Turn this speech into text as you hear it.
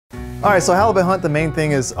All right, so halibut hunt, the main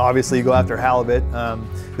thing is obviously you go after halibut.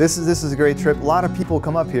 This is a great trip. A lot of people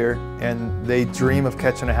come up here and they dream of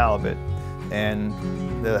catching a halibut,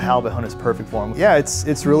 and the halibut hunt is perfect for them. Yeah,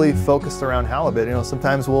 it's really focused around halibut. You know,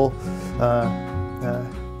 sometimes we'll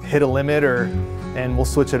hit a limit and we'll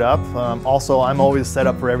switch it up. Also, I'm always set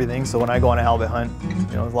up for everything, so when I go on a halibut hunt,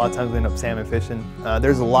 you know, a lot of times we end up salmon fishing.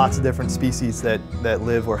 There's lots of different species that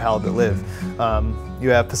live where halibut live. You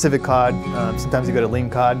have Pacific cod, sometimes you go to ling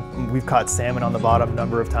cod. We've caught salmon on the bottom a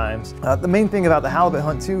number of times. The main thing about the halibut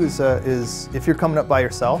hunt too is if you're coming up by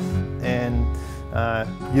yourself and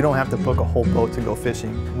you don't have to book a whole boat to go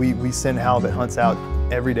fishing. We send halibut hunts out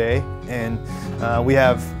every day, and we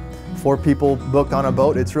have 4 people booked on a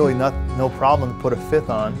boat. It's really no problem to put a 5th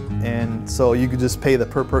on, and so you could just pay the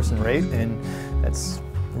per person rate, and it's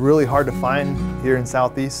really hard to find here in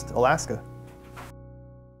Southeast Alaska.